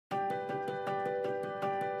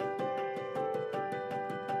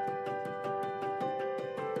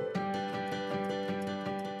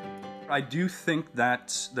I do think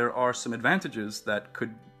that there are some advantages that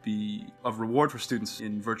could be of reward for students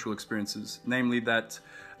in virtual experiences, namely that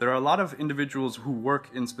there are a lot of individuals who work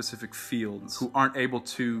in specific fields who aren't able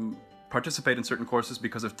to participate in certain courses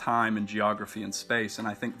because of time and geography and space, and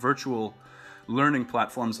I think virtual learning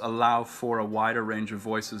platforms allow for a wider range of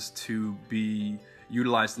voices to be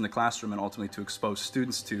utilized in the classroom and ultimately to expose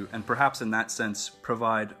students to, and perhaps in that sense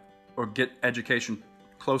provide or get education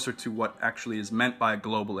closer to what actually is meant by a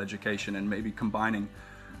global education, and maybe combining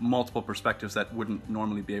multiple perspectives that wouldn't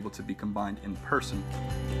normally be able to be combined in person.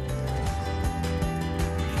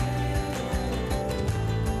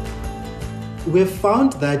 We've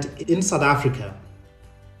found that in South Africa,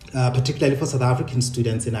 particularly for South African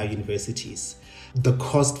students in our universities, the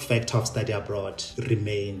cost factor of study abroad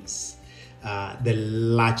remains the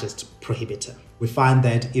largest prohibitor. We find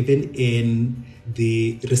that even in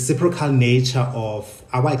the reciprocal nature of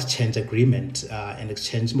our exchange agreement and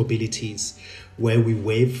exchange mobilities, where we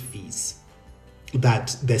waive fees,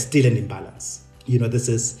 that there's still an imbalance.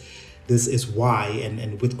 This is why,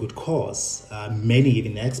 and with good cause, many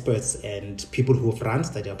even experts and people who have run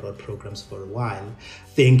study abroad programs for a while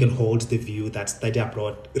think and hold the view that study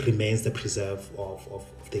abroad remains the preserve of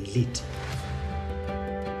the elite.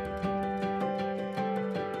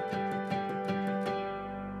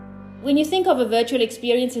 When you think of a virtual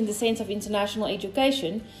experience in the sense of international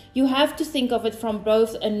education, you have to think of it from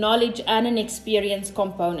both a knowledge and an experience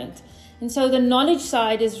component. And so the knowledge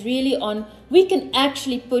side is really on, we can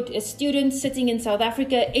actually put a student sitting in South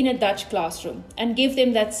Africa in a Dutch classroom and give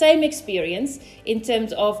them that same experience in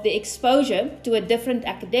terms of the exposure to a different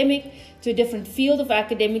academic, to a different field of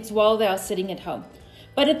academics while they are sitting at home.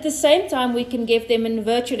 But at the same time, we can give them a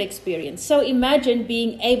virtual experience. So imagine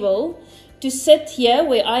being able to sit here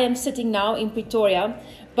where I am sitting now in Pretoria,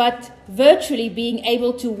 but virtually being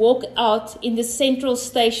able to walk out in the central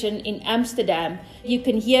station in Amsterdam. You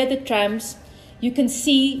can hear the trams, you can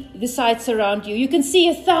see the sights around you, you can see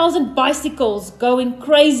 1,000 bicycles going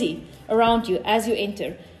crazy around you as you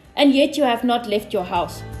enter, and yet you have not left your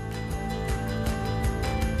house.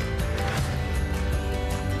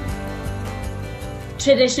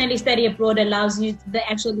 Traditionally, study abroad allows you the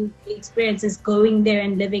actual experiences, going there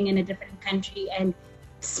and living in a different country and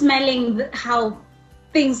smelling how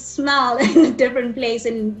things smell in a different place,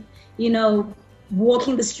 and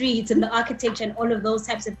walking the streets and the architecture and all of those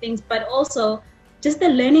types of things. But also just the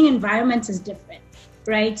learning environment is different,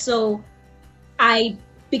 right? So I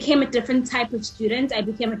became a different type of student. I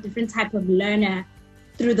became a different type of learner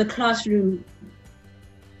through the classroom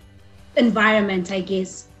environment, I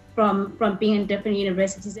guess, from being in different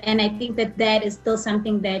universities. And I think that is still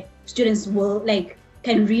something that students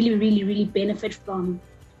can really, really, really benefit from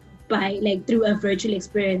by through a virtual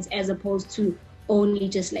experience, as opposed to only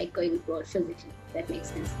just going abroad physically. If that makes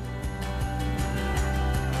sense.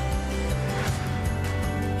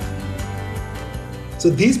 So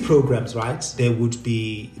these programs, right, they would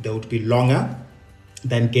be longer,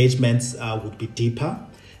 the engagements would be deeper,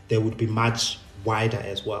 they would be much wider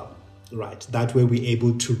as well, right? That way we're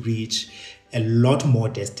able to reach a lot more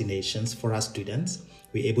destinations for our students.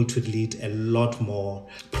 We're able to lead a lot more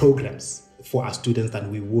programs for our students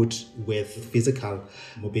than we would with physical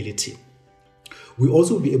mobility. We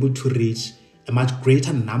also will be able to reach a much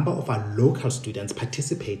greater number of our local students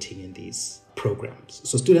participating in these programs.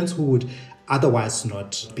 So students who would otherwise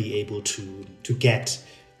not be able to get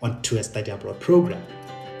onto a study abroad program.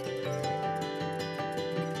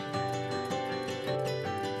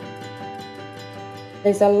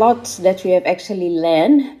 There's a lot that we have actually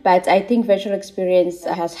learned, but I think virtual experience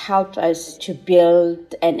has helped us to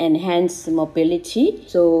build and enhance mobility.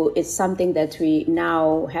 So it's something that we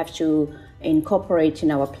now have to incorporate in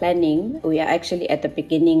our planning. We are actually at the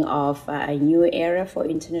beginning of a new era for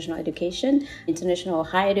international education. International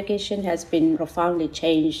higher education has been profoundly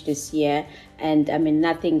changed this year, and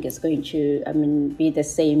nothing is going to be the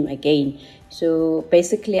same again. So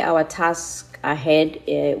basically our task ahead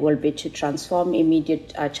will be to transform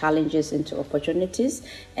immediate challenges into opportunities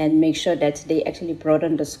and make sure that they actually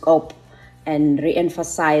broaden the scope and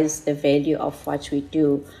re-emphasize the value of what we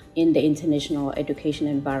do in the international education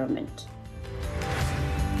environment.